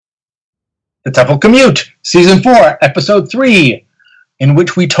The Temple Commute, Season 4, Episode 3, in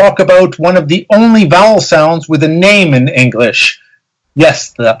which we talk about one of the only vowel sounds with a name in English.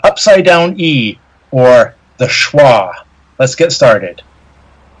 Yes, the upside down E, or the schwa. Let's get started.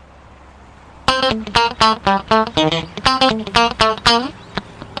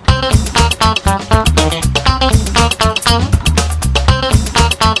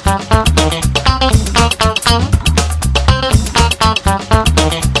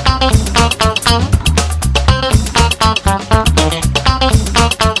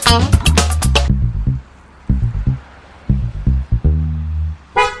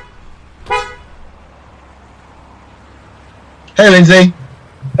 Hey, Lindsay.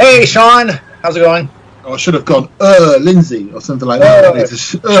 Hey, Shaun. How's it going? Oh, I should have gone, Lindsay, or something like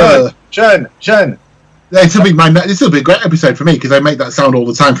that. Shaun. Yeah, this will be a great episode for me, because I make that sound all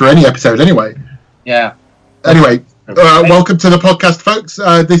the time for any episode anyway. Yeah. Anyway, welcome to the podcast, folks.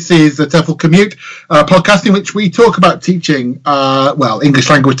 This is the TEFL Commute podcast in which we talk about teaching, English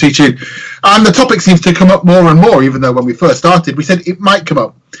language teaching. And the topic seems to come up more and more, even though when we first started, we said it might come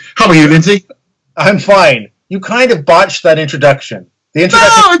up. How are you, Lindsay? I'm fine. You kind of botched that introduction. No,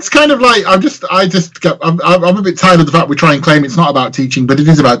 it's kind of like I'm a bit tired of the fact we try and claim it's not about teaching, but it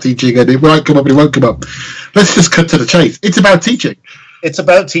is about teaching, and it won't come up and it won't come up. Let's just cut to the chase. It's about teaching. It's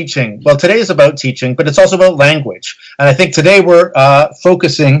about teaching. Well, today is about teaching, but it's also about language. And I think today we're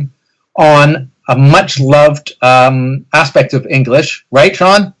focusing on a much-loved aspect of English. Right,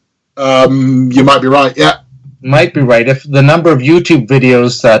 Shaun? You might be right, yeah. Might be right. If the number of YouTube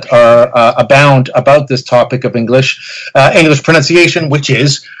videos that are abound about this topic of English pronunciation, which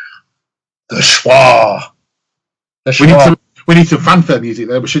is the schwa. We need some fanfare music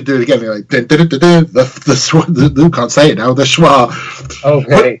there. We should do it again. Like, the who can't say it now. The schwa.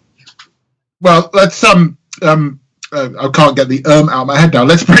 Okay. Well, let's I can't get the out of my head now.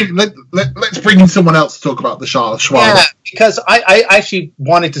 Let's bring in someone else to talk about the schwa. Yeah, because I actually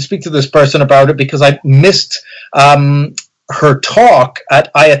wanted to speak to this person about it because I missed her talk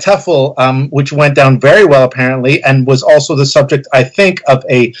at IATEFL, which went down very well apparently, and was also the subject, I think, of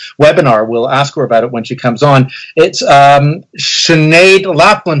a webinar. We'll ask her about it when she comes on. It's Sinead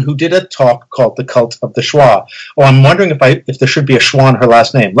Laffan, who did a talk called "The Cult of the Schwa." Oh, I'm wondering if there should be a schwa in her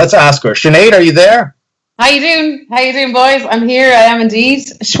last name. Let's ask her. Sinead, are you there? How you doing, boys? I'm here. I am indeed.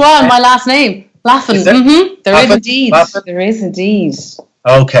 Schwa, my last name. Laffan. There is indeed.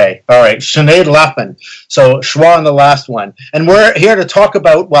 Okay. All right. Sinead Laffan. So Schwa on the last one. And we're here to talk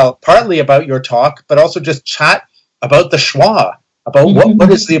about, partly about your talk, but also just chat about the schwa, about what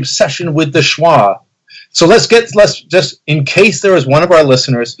is the obsession with the schwa. So let's just, in case there is one of our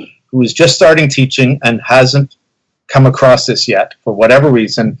listeners who is just starting teaching and hasn't come across this yet, for whatever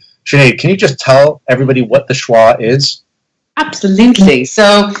reason, Sinead, can you just tell everybody what the schwa is? Absolutely.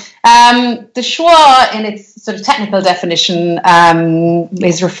 So the schwa, in its sort of technical definition,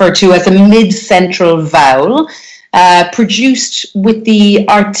 is referred to as a mid-central vowel, produced with the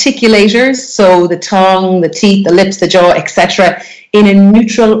articulators, so the tongue, the teeth, the lips, the jaw, etc., in a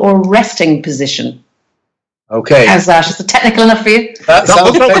neutral or resting position. Okay. How's that? Is it technical enough for you? That's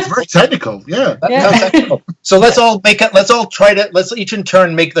very technical. Yeah. Sounds technical. So let's each in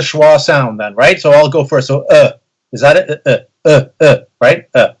turn make the schwa sound then, right? So I'll go first. So is that it? Right?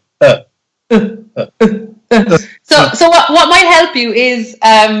 So what might help you is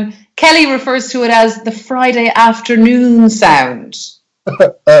Kelly refers to it as the Friday afternoon sound.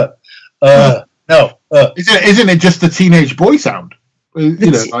 No. Isn't it just the teenage boy sound?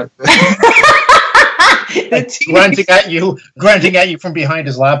 Grunting at you from behind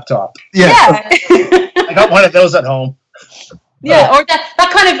his laptop. Yeah. I got one of those at home. Yeah, or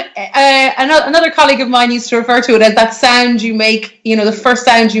that kind of, another colleague of mine used to refer to it as that sound you make, the first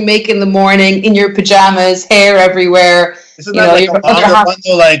sound you make in the morning in your pajamas, hair everywhere. Isn't that like a longer one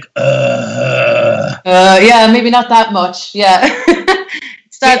though, like, yeah, maybe not that much, yeah.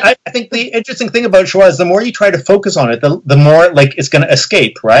 I think the interesting thing about schwa is the more you try to focus on it, the more, like, it's going to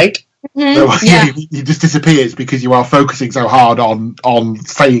escape, right? Mm-hmm. Yeah. You just disappears because you are focusing so hard on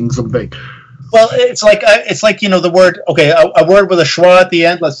saying something. Well, it's like the word. Okay, a word with a schwa at the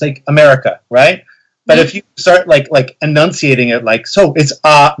end. Let's take America, right? But if you start like enunciating it, like, so it's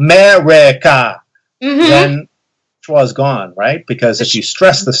America, then schwa is gone, right? Because if you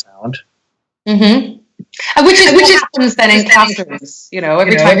stress the sound, which happens then in classrooms.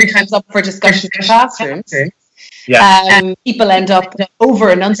 Every time it comes up for discussion in classrooms. Yeah. People end up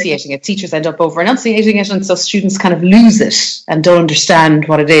over-enunciating it. Teachers end up over-enunciating it, and so students kind of lose it and don't understand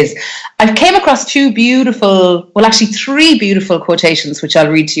what it is. I've came across three beautiful quotations, which I'll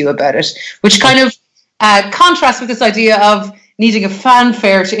read to you about it, which kind of contrast with this idea of needing a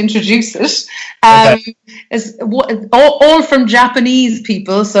fanfare to introduce it. Is all from Japanese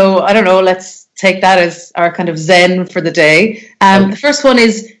people. So I don't know, let's take that as our kind of zen for the day. The first one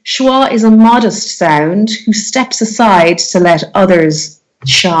is, Schwa is a modest sound who steps aside to let others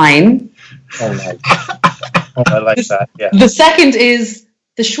shine. Oh, nice. I like that, yeah. The second is,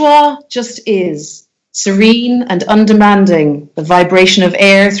 the Schwa just is, serene and undemanding, the vibration of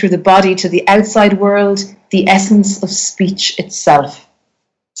air through the body to the outside world, the essence of speech itself.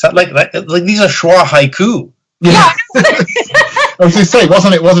 Is that like these are Schwa haiku? Yeah. I was going to say,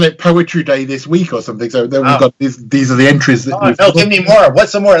 wasn't it Poetry Day this week or something? So then we've got these are the entries that. No, give me more.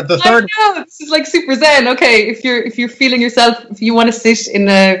 What's some more? The third. I know, this is like super zen. Okay, if you're feeling yourself, if you want to sit in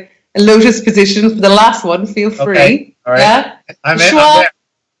a lotus position for the last one, feel free. Okay. All right. Yeah. I'm there.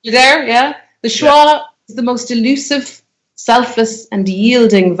 You're there. Yeah. The Schwa is the most elusive, selfless, and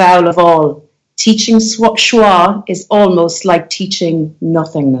yielding vowel of all. Teaching Schwa is almost like teaching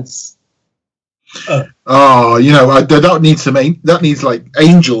nothingness. That needs like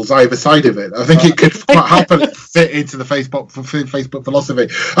angels either side of it. I think it could happily fit into the Facebook philosophy.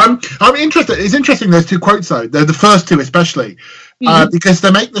 I'm interested. It's interesting, those two quotes though. They're the first two especially, because they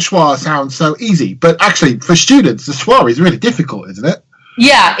make the Schwa sound so easy, but actually for students the Schwa is really difficult, isn't it?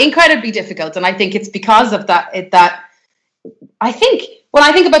 Yeah, incredibly difficult, and I think it's because of that. I think when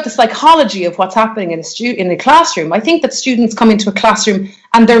I think about the psychology of what's happening in a classroom, I think that students come into a classroom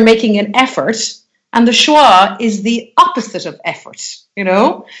and they're making an effort, and the Schwa is the opposite of effort,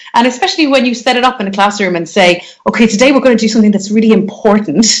 and especially when you set it up in a classroom and say, okay, today we're going to do something that's really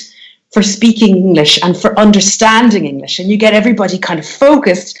important for speaking English and for understanding English, and you get everybody kind of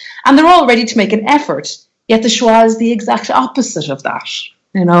focused and they're all ready to make an effort, yet the Schwa is the exact opposite of that.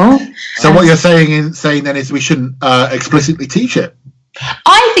 So what you're saying then is we shouldn't explicitly teach it.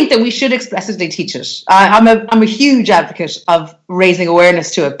 I think that we should explicitly teach it. I'm a huge advocate of raising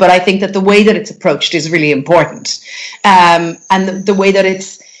awareness to it, but I think that the way that it's approached is really important, and the way that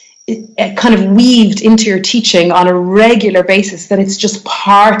it's kind of weaved into your teaching on a regular basis, that it's just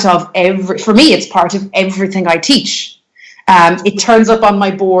part of for me, it's part of everything I teach. It turns up on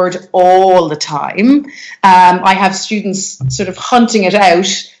my board all the time. I have students sort of hunting it out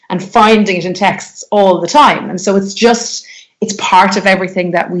and finding it in texts all the time. And so it's part of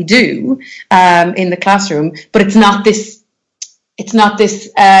everything that we do in the classroom, but it's not this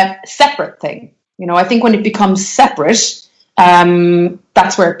separate thing. I think when it becomes separate,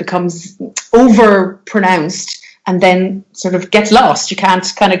 that's where it becomes over pronounced and then sort of gets lost. You can't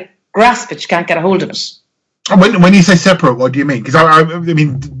kind of grasp it. You can't get a hold of it. When you say separate, what do you mean? Because I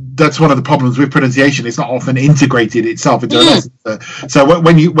mean, that's one of the problems with pronunciation. It's not often integrated itself into a lesson. So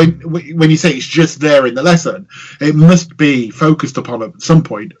when you say it's just there in the lesson, it must be focused upon at some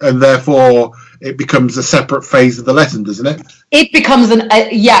point, and therefore it becomes a separate phase of the lesson, doesn't it? It becomes an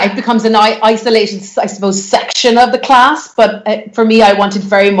isolated, I suppose, section of the class. But for me, I want it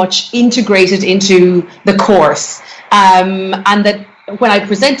very much integrated into the course, and that when I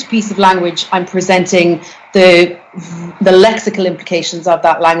present a piece of language, I'm presenting the lexical implications of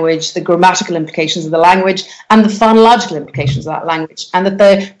that language, the grammatical implications of the language, and the phonological implications of that language. And that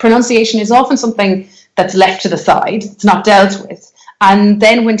the pronunciation is often something that's left to the side, it's not dealt with. And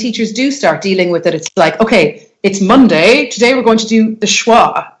then when teachers do start dealing with it, it's like, okay, it's Monday, today we're going to do the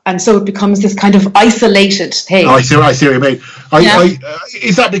Schwa. And so it becomes this kind of isolated thing. Oh, I see what you mean.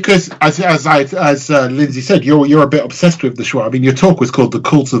 Is that because, as Lindsay said, you're a bit obsessed with the Schwa? I mean, your talk was called The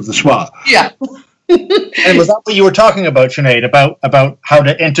Cult of the Schwa. Yeah. And was that what you were talking about, Sinead, about how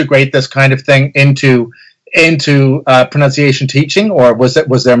to integrate this kind of thing into pronunciation teaching, or was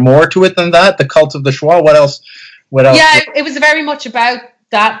there more to it than that? The Cult of the Schwa. What else? Yeah, it was very much about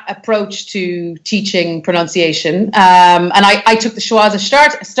that approach to teaching pronunciation, and I took the Schwa as a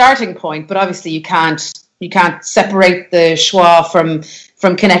starting point. But obviously, you can't separate the Schwa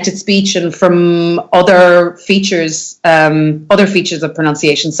from connected speech and from other features of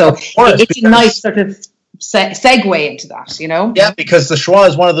pronunciation. So it's a nice sort of segue into that, Yeah, because the Schwa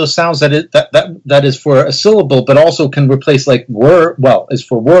is one of those sounds that is for a syllable, but also can replace like is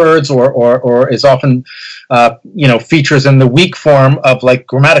for words or is often features in the weak form of like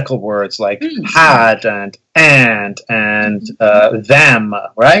grammatical words like had and them,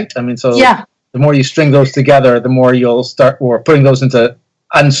 right? I mean, so the more you string those together, the more you'll start or putting those into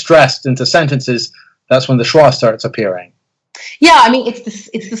unstressed into sentences. That's when the Schwa starts appearing. Yeah, I mean, it's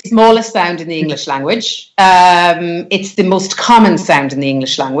the smallest sound in the English language. It's the most common sound in the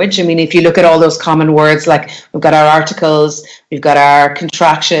English language. I mean, if you look at all those common words, like we've got our articles, we've got our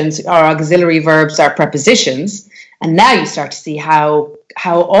contractions, our auxiliary verbs, our prepositions, and now you start to see how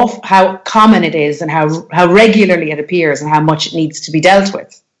how common it is and how regularly it appears and how much it needs to be dealt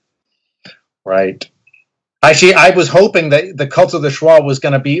with. Right. Actually, I was hoping that the cult of the Schwa was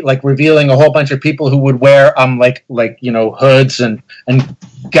going to be like revealing a whole bunch of people who would wear hoods and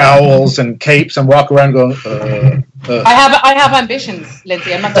gowls and capes and walk around going. I have ambitions,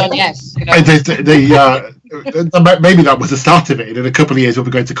 Lindsay. I'm not done yet. You know? Maybe that was the start of it. In a couple of years, we'll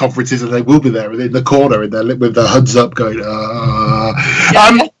be going to conferences and they will be there in the corner with their hoods up, going.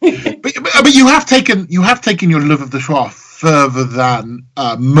 But you have taken your love of the Schwa further than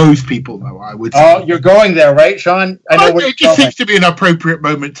most people, though, I would say. Oh, you're going there, right, Shaun? I know it just seems to be an appropriate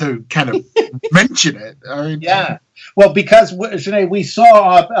moment to kind of mention it. I mean, yeah. Well, because, Sinead, we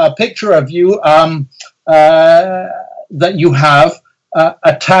saw a picture of you that you have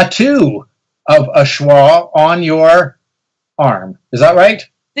a tattoo of a Schwa on your arm. Is that right?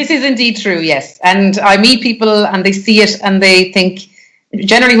 This is indeed true, yes. And I meet people and they see it and they think...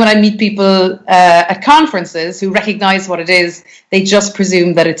 Generally, when I meet people at conferences who recognize what it is, they just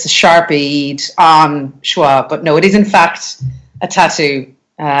presume that it's a Sharpie on Schwa. But no, it is in fact a tattoo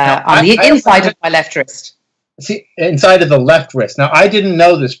on the inside of my left wrist. See, inside of the left wrist. Now, I didn't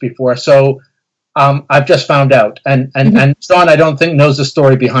know this before, so I've just found out. And Shaun, I don't think, knows the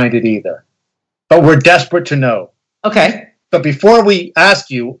story behind it either. But we're desperate to know. Okay. But before we ask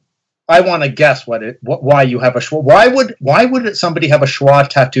you, I want to guess why you have a Schwa. Why would somebody have a Schwa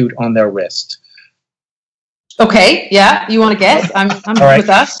tattooed on their wrist? Okay, yeah, you want to guess? I'm good right. with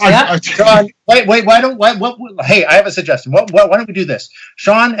that. Yeah. Shaun, wait. Hey, I have a suggestion. Why don't we do this?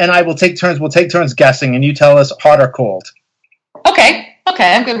 Shaun and I will take turns. We'll take turns guessing, and you tell us hot or cold. Okay,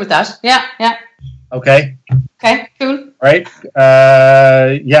 I'm good with that. Yeah. Okay. Okay, cool. Right.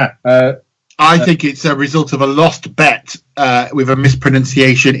 Yeah. I think it's a result of a lost bet with a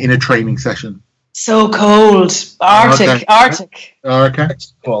mispronunciation in a training session. So cold. Arctic. Okay.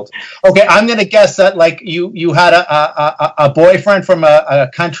 Cold. Okay, I'm going to guess that like you had a boyfriend from a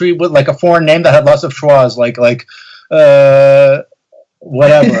country with like a foreign name that had lots of schwas, like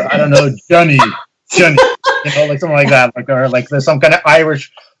whatever. I don't know, Johnny, like something like that, or like there's some kind of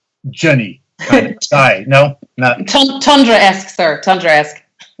Irish Johnny kind of guy. No, not Tundra-esque, sir. Tundra-esque.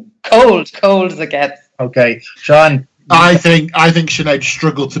 Cold as it gets. Okay, Shaun. I think Sinead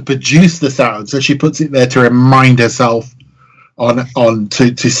struggled to produce the sound, so she puts it there to remind herself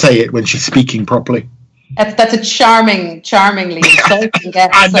to say it when she's speaking properly. That's a charmingly insulting guess.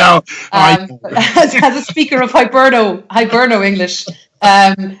 I know. As a speaker of Hiberno English,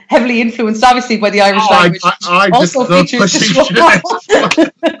 heavily influenced obviously by the Irish language, I also features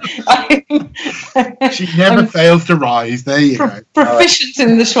She never fails to rise. There you go. Proficient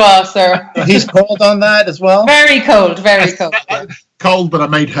in the Schwa, sir. He's cold on that as well. Very cold. Cold, but I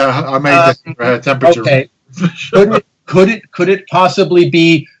made her temperature. Okay. Could it possibly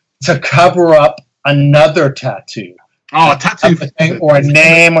be to cover up another tattoo? Oh, a tattoo or a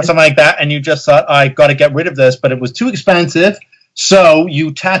name or something like that, and you just thought, I got to get rid of this, but it was too expensive, so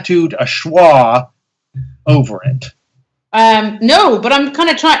you tattooed a Schwa over it. No, but I'm kind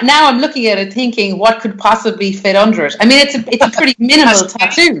of trying now. I'm looking at it, thinking what could possibly fit under it. I mean, it's a pretty minimal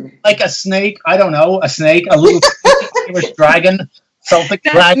tattoo, like a snake. I don't know, a snake, a little English dragon, Celtic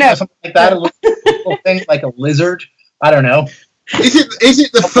dragon, or something like that. A little thing like a lizard. I don't know. Is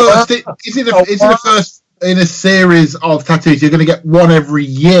it the first? Is it the first in a series of tattoos? You're going to get one every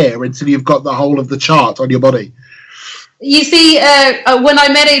year until you've got the whole of the chart on your body. You see, when I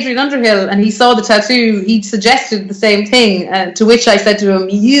met Adrian Underhill and he saw the tattoo, he suggested the same thing. To which I said to him,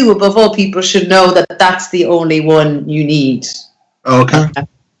 "You, above all people, should know that that's the only one you need." Okay.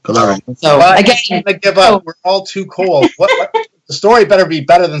 So again, I'm gonna give up. We're all too cold. What? The story better be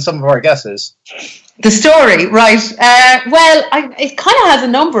better than some of our guesses. The story, right? It kind of has a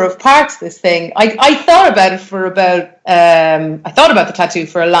number of parts. This thing, I thought about it for about. I thought about the tattoo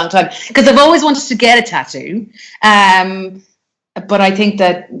for a long time because I've always wanted to get a tattoo. But I think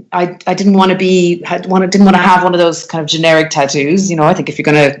that I didn't want to have one of those kind of generic tattoos. You know, I think if you're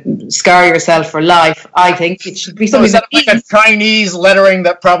going to scar yourself for life, I think it should be something like a Chinese lettering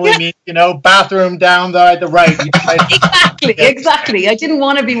that probably means, bathroom down the right. Exactly. I didn't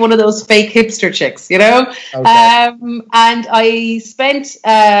want to be one of those fake hipster chicks, Okay. And I spent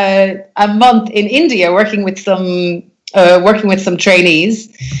a month in India working with some trainees.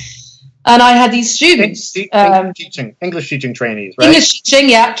 And I had these students, English teaching trainees, right? English teaching,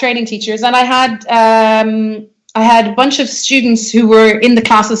 yeah, training teachers, and I had a bunch of students who were in the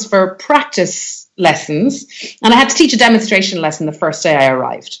classes for practice lessons, and I had to teach a demonstration lesson the first day I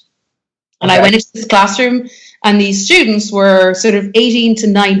arrived. And I went into this classroom, and these students were sort of 18 to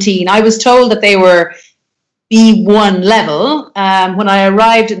 19. I was told that they were B1 level. When I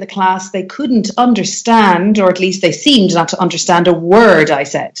arrived in the class, they couldn't understand, or at least they seemed not to understand a word I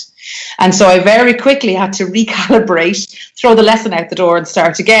said. And so I very quickly had to recalibrate, throw the lesson out the door and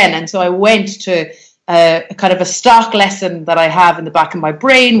start again. And so I went to kind of a stock lesson that I have in the back of my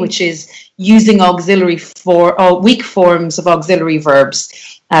brain, which is using weak forms of auxiliary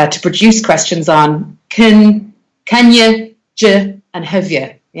verbs to produce questions on can you, and have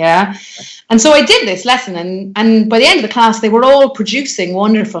you. Yeah. And so I did this lesson, and by the end of the class, they were all producing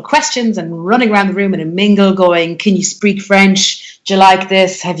wonderful questions and running around the room in a mingle going, can you speak French? Do you like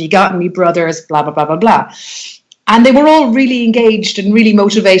this? Have you got any brothers? Blah, blah, blah, blah, blah. And they were all really engaged and really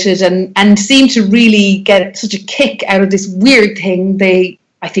motivated and seemed to really get such a kick out of this weird thing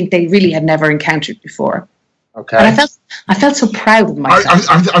I think they really had never encountered before. Okay. And I felt so proud of myself.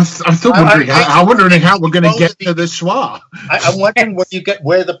 I'm still wondering how we're going to get to the Schwa. I'm wondering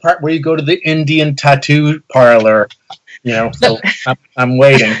where the part where you go to the Indian tattoo parlor. So I'm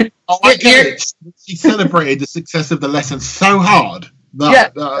waiting. Oh, I get it. She celebrated the success of the lesson so hard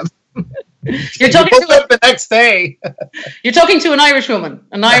that. Yeah. You're talking to the next day. You're talking to an Irish woman.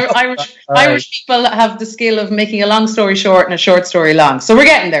 Irish people have the skill of making a long story short and a short story long. So we're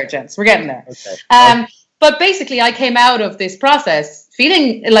getting there, gents. We're getting there. Okay. But basically, I came out of this process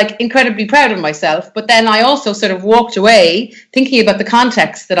feeling like incredibly proud of myself. But then I also sort of walked away thinking about the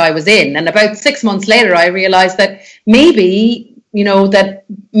context that I was in. And about 6 months later, I realized that maybe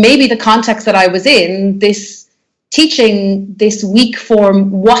the context that I was in, this teaching this weak form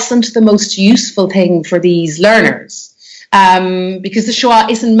wasn't the most useful thing for these learners, because the Schwa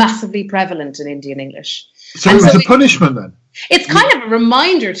isn't massively prevalent in Indian English. So it was a punishment then? It's kind of a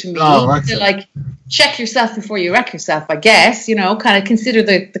reminder to me to check yourself before you wreck yourself, I guess, kind of consider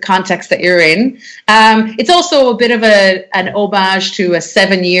the context that you're in. It's also a bit of an homage to a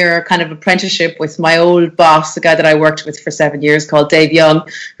 7-year kind of apprenticeship with my old boss, the guy that I worked with for 7 years called Dave Young,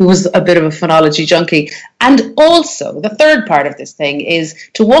 who was a bit of a phonology junkie. And also the third part of this thing is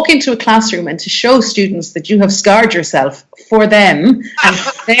to walk into a classroom and to show students that you have scarred yourself for them and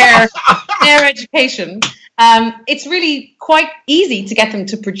their education. It's really quite easy to get them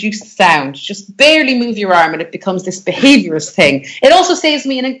to produce the sound. Just barely move your arm and it becomes this behaviourist thing. It also saves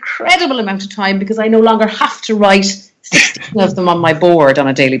me an incredible amount of time because I no longer have to write 16 of them on my board on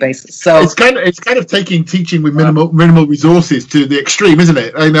a daily basis. So it's kind of taking teaching with minimal resources to the extreme, isn't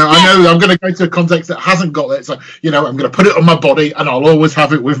it? I know I'm going to go to a context that hasn't got it. So I'm going to put it on my body and I'll always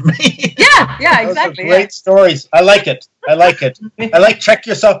have it with me. Yeah, exactly. Great stories. I like it. I like check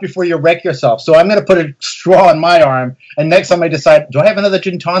yourself before you wreck yourself. So I'm going to put a straw on my arm, and next time I decide, do I have another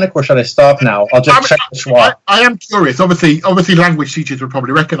gin tonic or should I stop now? I'll just check the straw. I am curious. Obviously, language teachers would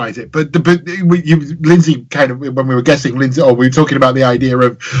probably recognise it. But Lindsay, kind of when we were guessing, we were talking about the idea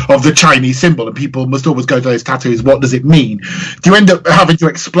of the Chinese symbol, and people must always go to those tattoos. What does it mean? Do you end up having to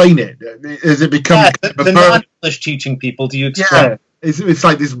explain it? Does it become the non-English teaching people? Do you explain it? It's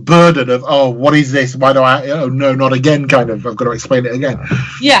like this burden of, what is this? Why do I? Oh no, not again! Kind of. I've got to explain it again.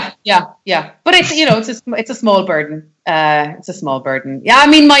 Yeah. But it's a small burden. It's a small burden. Yeah, I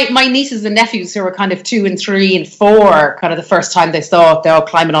mean, my nieces and nephews who were kind of 2 and 3 and 4, kind of the first time they saw it, they're all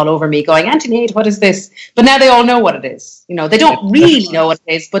climbing all over me, going, "Auntie Nate, what is this?" But now they all know what it is. They don't really know what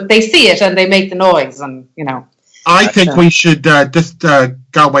it is, but they see it and they make the noise, and I think we should just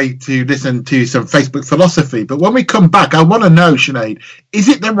go away to listen to some Facebook philosophy. But when we come back, I want to know, Sinead, is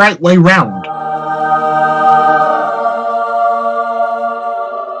it the right way round?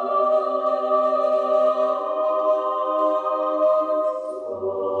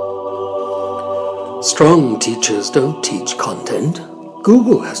 Strong teachers don't teach content.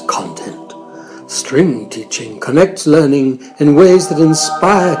 Google has content. String teaching connects learning in ways that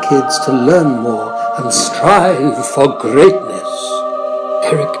inspire kids to learn more and strive for greatness.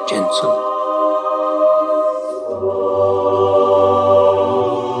 Eric Jensen.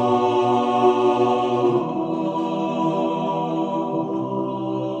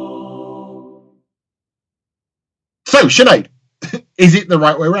 So, Sinead, is it the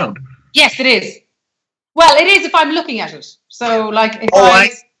right way around? Yes, it is. Well, it is if I'm looking at it. So,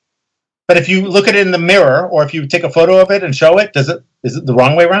 but if you look at it in the mirror, or if you take a photo of it and show it, is it the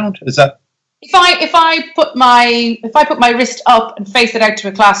wrong way around? Is that? If I put my wrist up and face it out to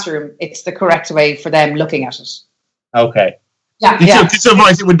a classroom, it's the correct way for them looking at it. Okay. Yeah. Because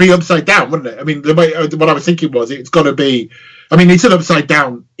otherwise it would be upside down, wouldn't it? I mean, the way what I was thinking was it's got to be. I mean, it's an upside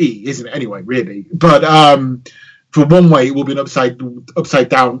down E, isn't it? Anyway, really, but for one way it will be an upside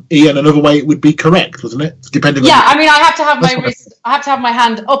down E, and another way it would be correct, wasn't it? Depending. Yeah, I mean, I have to have my wrist. I have to have my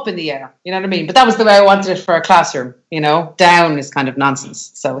hand up in the air. You know what I mean? But that was the way I wanted it for a classroom. Down is kind of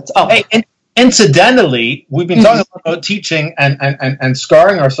nonsense, so it's up. Hey, Incidentally, we've been talking about teaching and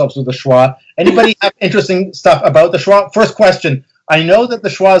scarring ourselves with the Schwa. Anybody have interesting stuff about the Schwa? First question. I know that the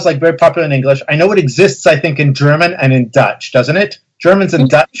Schwa is like very popular in English. I know it exists, I think, in German and in Dutch, doesn't it? Germans and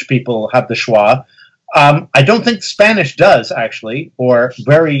Dutch people have the Schwa. I don't think Spanish does, actually, or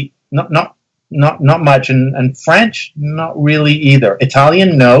very not much. And French, not really either.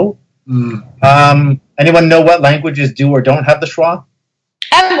 Italian, no. Anyone know what languages do or don't have the Schwa?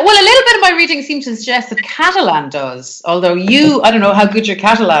 Well, a little bit of my reading seems to suggest that Catalan does. Although I don't know how good your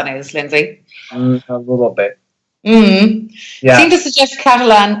Catalan is, Lindsay. A little bit. Yeah. Seem to suggest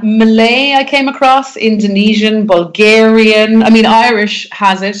Catalan. Malay I came across, Indonesian, Bulgarian. I mean, Irish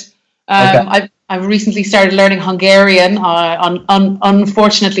has it. I've recently started learning Hungarian.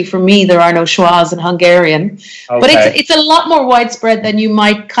 Unfortunately for me, there are no Schwas in Hungarian. But it's a lot more widespread than you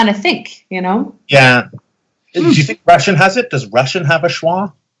might kind of think, you know? Yeah. Do you think Russian has it? Does Russian have a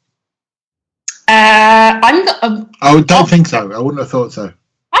Schwa? I don't think so. I wouldn't have thought so.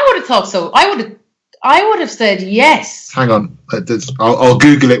 I would have thought so. I would have said yes. Hang on, I'll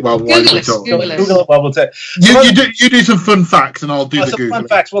Google it while we talk. Google it while we'll say. You do some fun facts, and I'll do the Google. Fun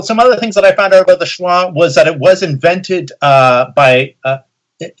facts. Well, some other things that I found out about the Schwa was that it was invented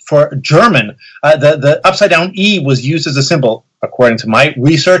for German. The upside down E was used as a symbol, according to my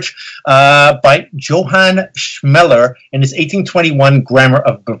research, by Johann Schmeller in his 1821 Grammar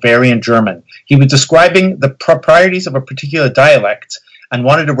of Bavarian German. He was describing the proprieties of a particular dialect and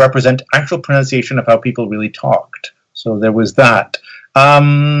wanted to represent actual pronunciation of how people really talked. So there was that.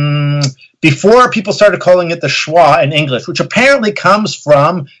 Before people started calling it the Schwa in English, which apparently comes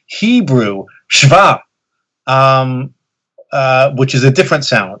from Hebrew, Schwa, which is a different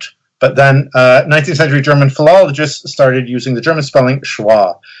sound. But then 19th century German philologists started using the German spelling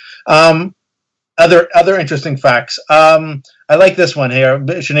Schwa. Other interesting facts. I like this one here.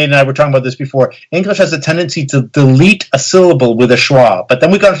 Sinead and I were talking about this before. English has a tendency to delete a syllable with a schwa, but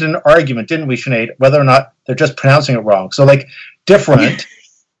then we got into an argument, didn't we, Sinead, whether or not they're just pronouncing it wrong. So, like, different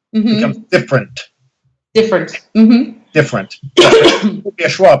becomes different. Different. Different. It could be a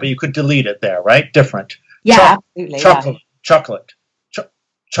schwa, but you could delete it there, right? Different. Yeah, absolutely. Chocolate.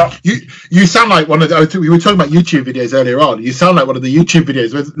 You sound like one of the. We were talking about YouTube videos earlier on. You sound like one of the YouTube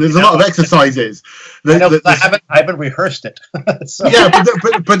videos. There's a lot of exercises. I haven't rehearsed it. So. Yeah,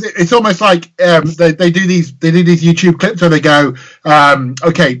 but it's almost like they do these YouTube clips where they go,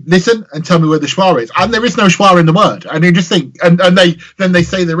 okay, listen and tell me where the schwa is, and there is no schwa in the word, and you just think, and they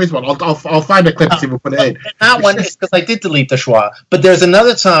say there is one. I'll find a clip and see if we'll put it in. That one is because I did delete the schwa, but there's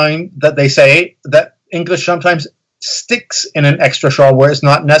another time that they say that English sometimes sticks in an extra schwa where it's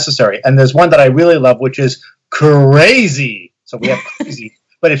not necessary. And there's one that I really love, which is crazy. So we have crazy.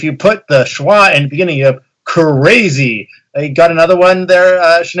 But if you put the schwa in the beginning, you have crazy. You got another one there,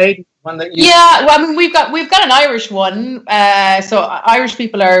 Sinead? One that you... Yeah, well, I mean, we've got an Irish one. So Irish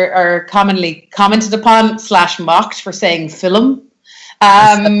people are commonly commented upon / mocked for saying film.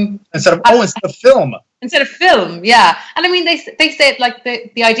 Instead of film. Instead of film, yeah. And I mean, they say it like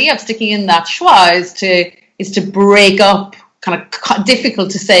the idea of sticking in that schwa is to break up kind of difficult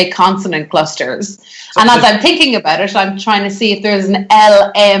to say consonant clusters. And as I'm thinking about it, I'm trying to see if there's an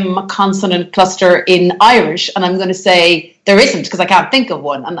LM consonant cluster in Irish, and I'm going to say there isn't because I can't think of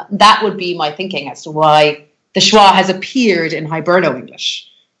one. And that would be my thinking as to why the schwa has appeared in Hiberno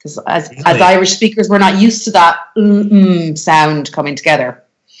English. Because as Irish speakers, we're not used to that sound coming together.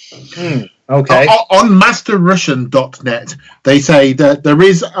 Okay. On masterrussian.net, they say that there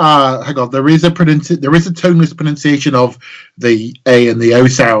is a toneless pronunciation of the A and the O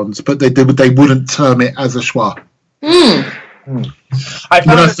sounds, but they wouldn't term it as a schwa.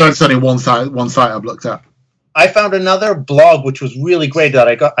 That's only one site I've looked at. I found another blog which was really great that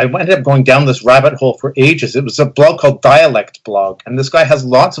I ended up going down this rabbit hole for ages. It was a blog called Dialect Blog, and this guy has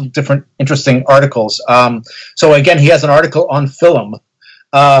lots of different interesting articles. So again, he has an article on film.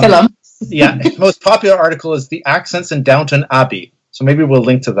 Film. Yeah, his most popular article is The Accents in Downton Abbey. So maybe we'll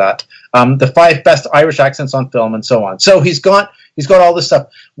link to that. The 5 best Irish accents on film and so on. So he's got all this stuff.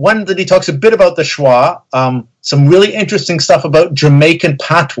 One that he talks a bit about the schwa, some really interesting stuff about Jamaican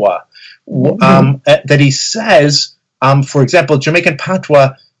patois. That he says, for example, Jamaican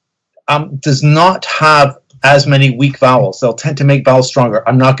patois does not have as many weak vowels. They'll tend to make vowels stronger.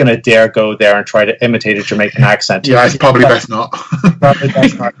 I'm not going to dare go there and try to imitate a Jamaican accent. Yeah, it's probably best not. Probably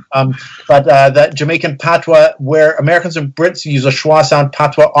best not. But that Jamaican patois, where Americans and Brits use a schwa sound,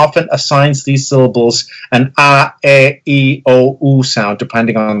 patois often assigns these syllables an a, e, o, u sound,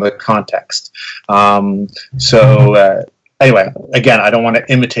 depending on the context. Anyway, again, I don't want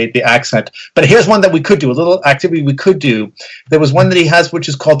to imitate the accent. But here's one that we could do, a little activity we could do. There was one that he has which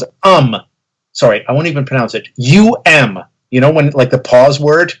is called sorry, I won't even pronounce it. You know, when like the pause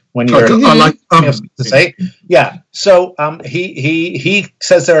word when you're I like to say. Yeah. So he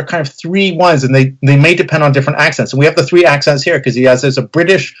says there are kind of 3 ones, and they may depend on different accents. And we have the 3 accents here because there's a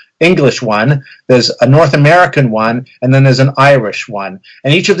British English one, there's a North American one, and then there's an Irish one.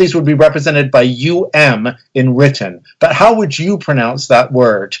 And each of these would be represented by in written. But how would you pronounce that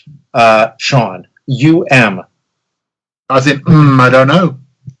word, Shaun? As in, I don't know.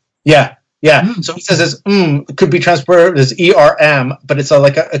 Yeah. Yeah, so he says it could be transported as ERM, but it's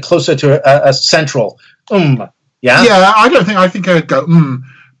like a closer to a central Yeah. Yeah, I think I'd go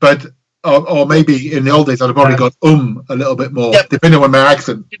but or maybe in the old days I'd have probably got a little bit more, depending on my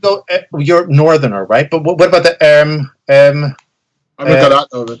accent. You're northerner, right? But what about the I would go that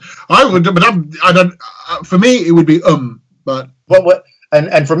over. I would, but I don't. For me, it would be but what?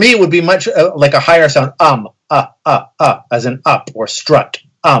 And for me, it would be much like a higher sound as in up or strut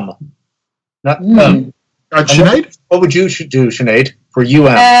Not And Sinead? What would you do, Sinead, for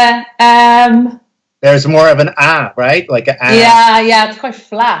There's more of an right? Like an Yeah, it's quite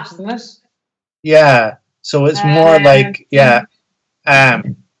flat, isn't it? Yeah. So it's more like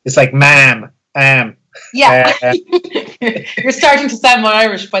it's like ma'am. Yeah. You're starting to sound more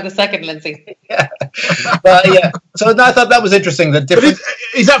Irish by the second, Lindsay. Yeah. Yeah. So I thought that was interesting. The difference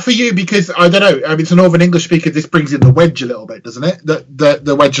is that for you? Because I don't know. I mean, it's a Northern English speaker. This brings in the wedge a little bit, doesn't it?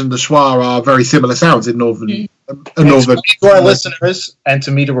 The wedge and the schwa are very similar sounds in Northern. Northern. To our listeners and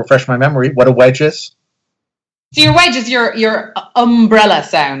to me to refresh my memory, what a wedge is. So your wedge is your umbrella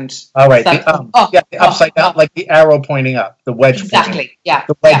sound. All right. The upside down, like the arrow pointing up. The wedge. Exactly. Yeah.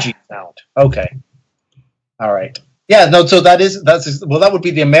 The wedgie sound. Okay. All right. Yeah. No. So that would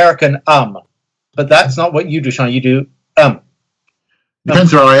be the American but that's not what you do, Shaun. You do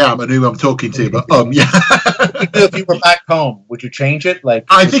Depends where I am and who I'm talking to, but yeah. If you were back home, would you change it? Like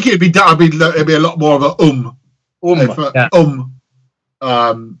I think it'd be a lot more of a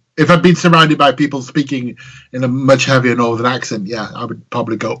if I'd been surrounded by people speaking in a much heavier Northern accent, I would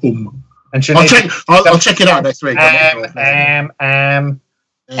probably go And I'll check it out next week.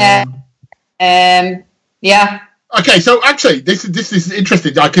 Yeah. Okay, so actually, this is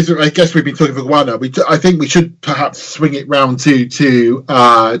interesting because I guess we've been talking for a while now. I think we should perhaps swing it round to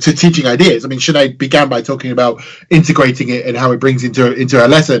teaching ideas. I mean, Sinead began by talking about integrating it and how it brings into a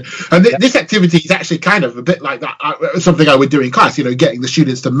lesson, and this activity is actually kind of a bit like that. Something I would do in class, getting the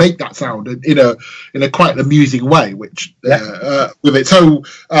students to make that sound in a quite amusing way. Which with it. So,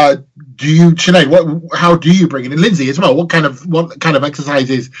 do you, Sinead? How do you bring it in, Lindsay as well? What kind of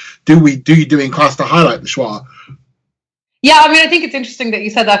exercises do you do in class to highlight the schwa? Yeah, I mean, I think it's interesting that you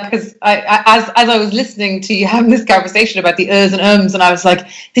said that because as I was listening to you having this conversation about the and ums, and I was like,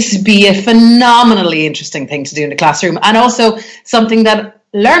 this would be a phenomenally interesting thing to do in the classroom, and also something that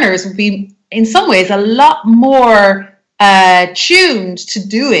learners would be, in some ways, a lot more tuned to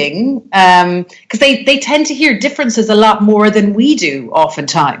doing, because they tend to hear differences a lot more than we do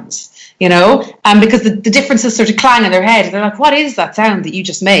oftentimes, and because the differences sort of clang in their head. They're like, what is that sound that you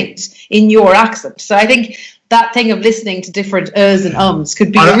just made in your accent? So I think that thing of listening to different and ums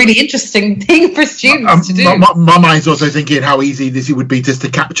could be a really interesting thing for students to do. My mind's also thinking how easy this would be just to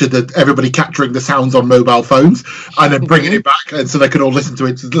capture everybody capturing the sounds on mobile phones and then bringing it back, and so they can all listen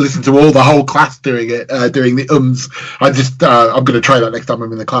to the whole class doing it, doing the ums. I'm going to try that next time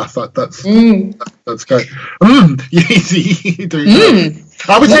I'm in the class. That's good. Easy.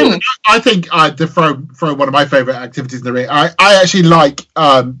 I would say, I think to throw one of my favourite activities in the ring, I actually like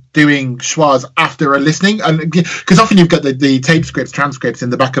doing schwas after a listening, and because often you've got the transcripts in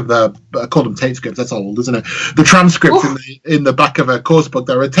the back of I call them tape scripts, that's old, isn't it? The transcripts in the back of a course book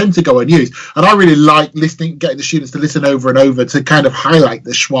that I tend to go and use, and I really like getting the students to listen over and over to kind of highlight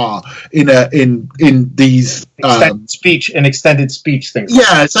the schwa in these extended speech things.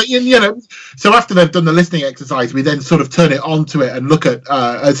 Yeah, so so after they've done the listening exercise, we then sort of turn it onto it and look at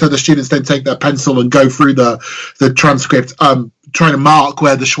so the students then take their pencil and go through the transcript, trying to mark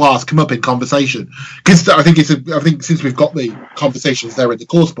where the schwas come up in conversation. Because I think since we've got the conversations there in the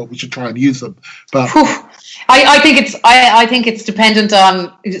course book, we should try and use them. But I think it's dependent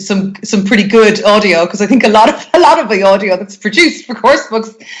on some pretty good audio, because I think a lot of the audio that's produced for course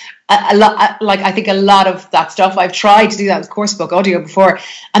books, I think a lot of that stuff, I've tried to do that with course book audio before,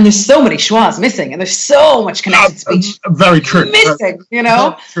 and there's so many schwas missing, and there's so much connected speech. Very true. Missing,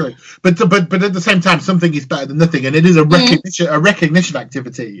 True. But at the same time, something is better than nothing, and it is a recognition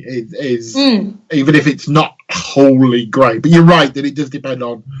activity. Is even if it's not wholly great. But you're right that it does depend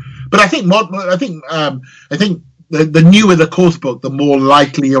on. But I think the newer the course book, the more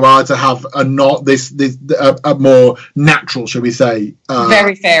likely you are to have a more natural, shall we say?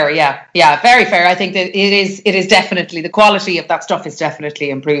 Very fair, yeah, very fair. I think that it is definitely, the quality of that stuff is definitely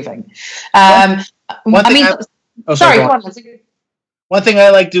improving. One thing I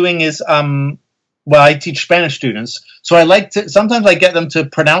like doing is I teach Spanish students, so sometimes I get them to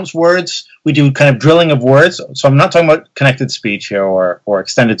pronounce words. We do kind of drilling of words. So I'm not talking about connected speech here or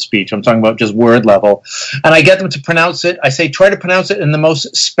extended speech. I'm talking about just word level. And I get them to pronounce it. I say, try to pronounce it in the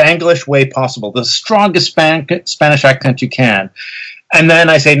most Spanglish way possible, the strongest Spanish accent you can. And then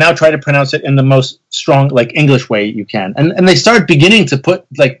I say, now try to pronounce it in the most strong, like, English way you can. And they start beginning to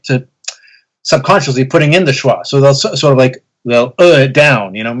to subconsciously putting in the schwa. So they'll sort of like, they'll it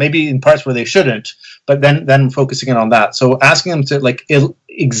down, maybe in parts where they shouldn't, but then focusing in on that. So asking them to like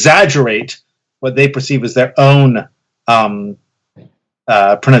exaggerate what they perceive as their own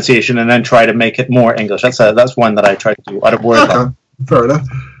pronunciation, and then try to make it more English. That's one that I try to do out of word. Okay. Fair enough.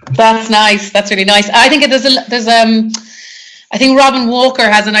 That's nice. That's really nice. I think I think Robin Walker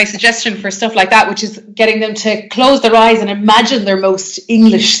has a nice suggestion for stuff like that, which is getting them to close their eyes and imagine their most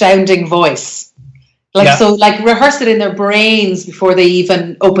English sounding voice. So rehearse it in their brains before they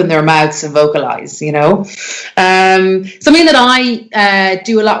even open their mouths and vocalize, Something that I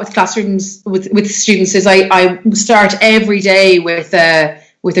do a lot with classrooms, with students, is I start every day with a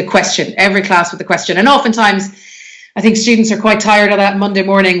question, every class with a question. And oftentimes I think students are quite tired of that Monday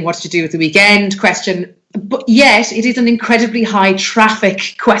morning, what to do with the weekend question. But yet it is an incredibly high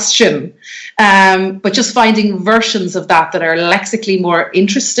traffic question. But just finding versions of that are lexically more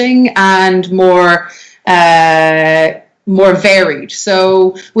interesting and more varied.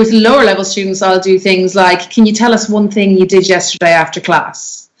 So with lower level students, I'll do things like, can you tell us one thing you did yesterday after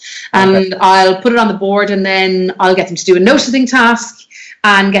class? And I'll put it on the board, and then I'll get them to do a noticing task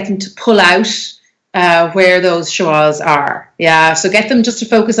and get them to pull out where those schwas are. Yeah. So get them just to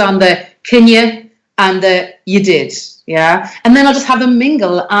focus on the can you and the you did. Yeah. And then I'll just have them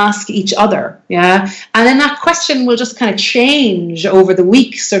mingle, ask each other. Yeah. And then that question will just kind of change over the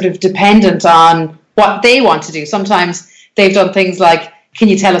week, sort of dependent on what they want to do. Sometimes they've done things like, can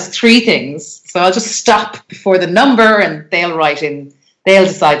you tell us 3 things? So I'll just stop before the number, and they'll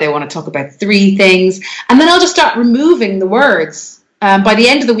decide they want to talk about 3 things. And then I'll just start removing the words. By the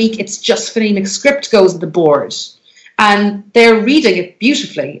end of the week, it's just phonemic script goes on the board. And they're reading it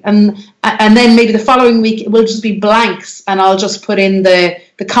beautifully. And then maybe the following week, it will just be blanks, and I'll just put in the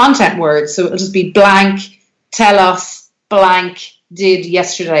content words. So it'll just be blank, tell us, blank, did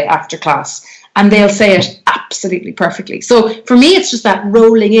yesterday after class. And they'll say it absolutely perfectly. So for me, it's just that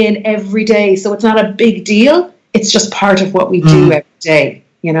rolling in every day. So it's not a big deal. It's just part of what we do every day,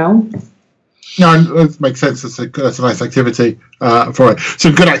 No, it makes sense. That's a nice activity for it.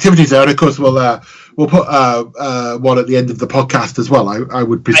 Some good activities there. And of course, we'll put one at the end of the podcast as well, I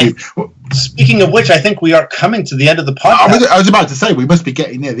would presume. Speaking of which, I think we are coming to the end of the podcast. I was about to say, we must be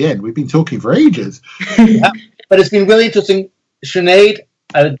getting near the end. We've been talking for ages. Yeah, but it's been really interesting. Sinead,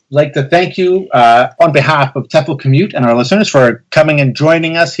 I'd like to thank you on behalf of TEFL Commute and our listeners for coming and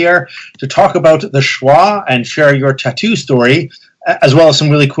joining us here to talk about the schwa and share your tattoo story, as well as some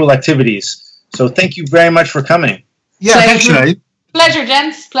really cool activities. So thank you very much for coming. Yeah, thanks, Sinead. Pleasure,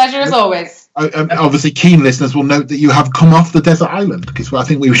 gents. Pleasure as always. Obviously, keen listeners will note that you have come off the desert island, because I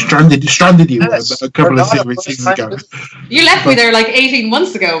think we stranded you a couple of seasons ago. You left me there like 18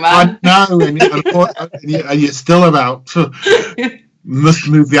 months ago, man. I know, and you're still about. Must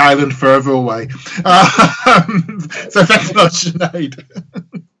move the island further away. So thanks a lot, Sinead.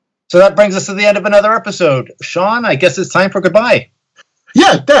 So that brings us to the end of another episode. Shaun, I guess it's time for goodbye.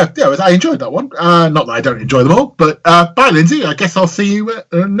 Yeah, I enjoyed that one. Not that I don't enjoy them all, but bye, Lindsay. I guess I'll see you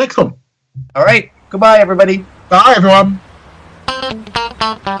next one. All right. Goodbye, everybody. Bye, everyone.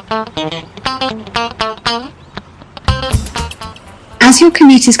 As your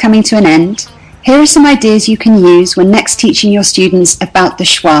commute is coming to an end, here are some ideas you can use when next teaching your students about the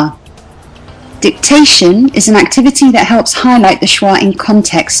schwa. Dictation is an activity that helps highlight the schwa in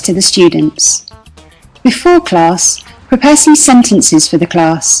context to the students. Before class, prepare some sentences for the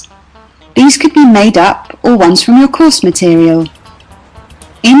class. These could be made up or ones from your course material.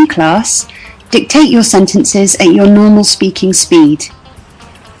 In class, dictate your sentences at your normal speaking speed.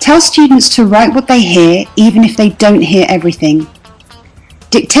 Tell students to write what they hear, even if they don't hear everything.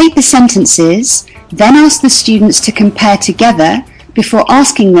 Dictate the sentences, then ask the students to compare together before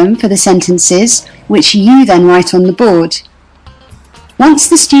asking them for the sentences, which you then write on the board. Once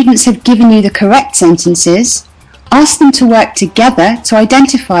the students have given you the correct sentences, ask them to work together to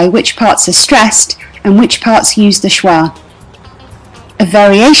identify which parts are stressed and which parts use the schwa. A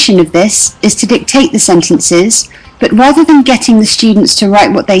variation of this is to dictate the sentences But rather than getting the students to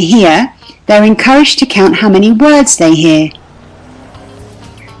write what they hear, they're encouraged to count how many words they hear.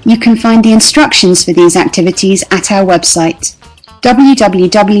 You can find the instructions for these activities at our website,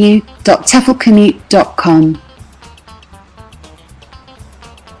 www.teflcommute.com.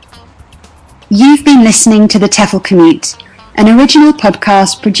 You've been listening to the TEFL Commute, an original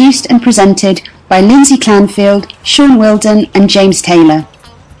podcast produced and presented by Lindsay Clanfield, Shaun Wilden and James Taylor.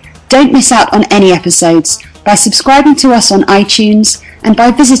 Don't miss out on any episodes by subscribing to us on iTunes and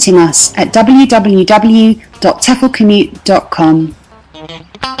by visiting us at www.teflcommute.com.